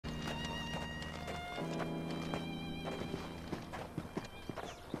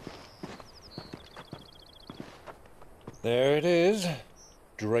There it is.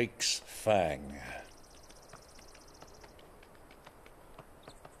 Drake's Fang.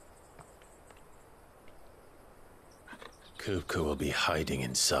 Kupka will be hiding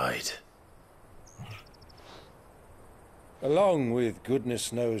inside. Along with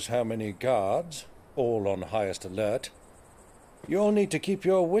goodness knows how many guards, all on highest alert. You'll need to keep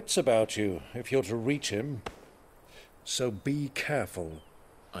your wits about you if you're to reach him. So be careful.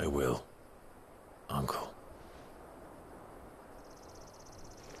 I will, Uncle.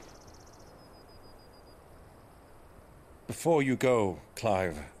 Before you go,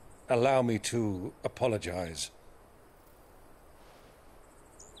 Clive, allow me to apologize.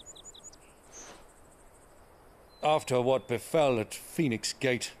 After what befell at Phoenix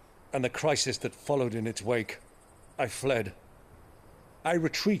Gate and the crisis that followed in its wake, I fled. I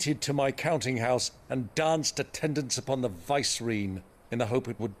retreated to my counting house and danced attendance upon the vicereine in the hope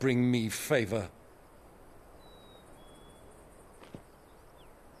it would bring me favor.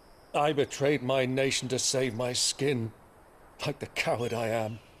 I betrayed my nation to save my skin, like the coward I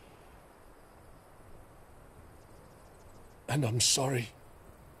am. And I'm sorry.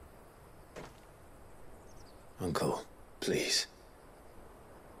 Uncle, please.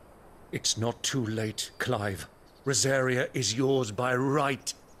 It's not too late, Clive. Rosaria is yours by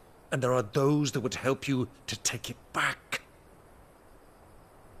right, and there are those that would help you to take it back.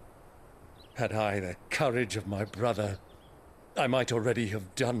 Had I the courage of my brother, I might already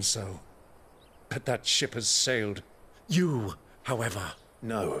have done so. But that ship has sailed. You, however...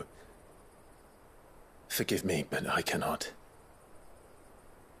 No. Forgive me, but I cannot.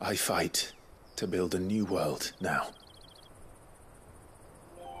 I fight to build a new world now.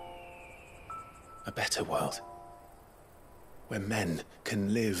 A better world. Where men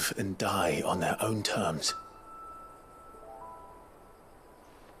can live and die on their own terms.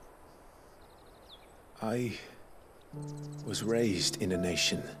 I was raised in a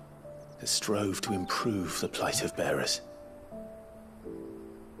nation that strove to improve the plight of bearers.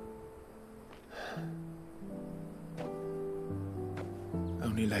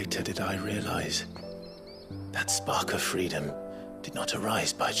 Only later did I realize that spark of freedom did not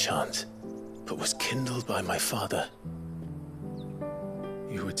arise by chance, but was kindled by my father.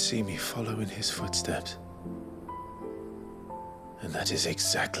 You would see me follow in his footsteps. And that is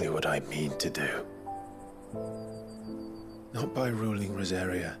exactly what I mean to do. Not by ruling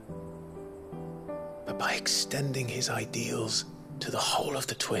Rosaria, but by extending his ideals to the whole of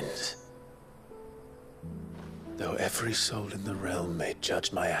the twins. Though every soul in the realm may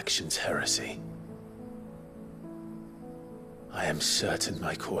judge my actions heresy, I am certain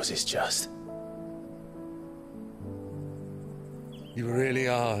my cause is just. You really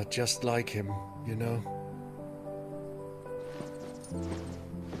are just like him, you know?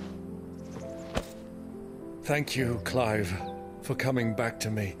 Thank you, Clive, for coming back to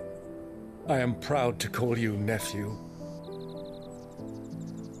me. I am proud to call you nephew.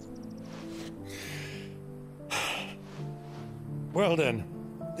 Well then,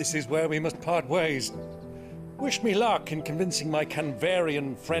 this is where we must part ways. Wish me luck in convincing my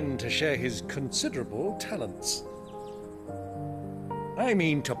Canvarian friend to share his considerable talents. I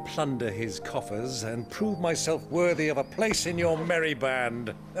mean to plunder his coffers and prove myself worthy of a place in your merry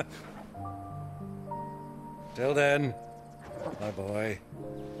band. Till then, my boy.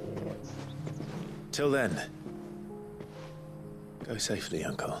 Till then, go safely,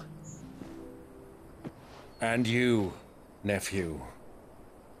 Uncle. And you, nephew.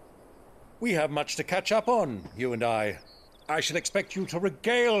 We have much to catch up on, you and I. I shall expect you to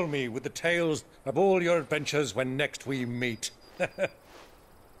regale me with the tales of all your adventures when next we meet.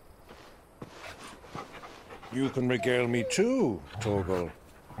 You can regale me too, Torgal.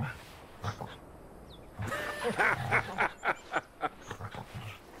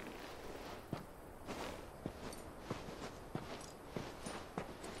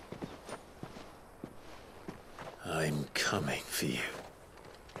 I'm coming for you,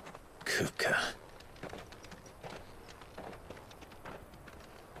 Kupka.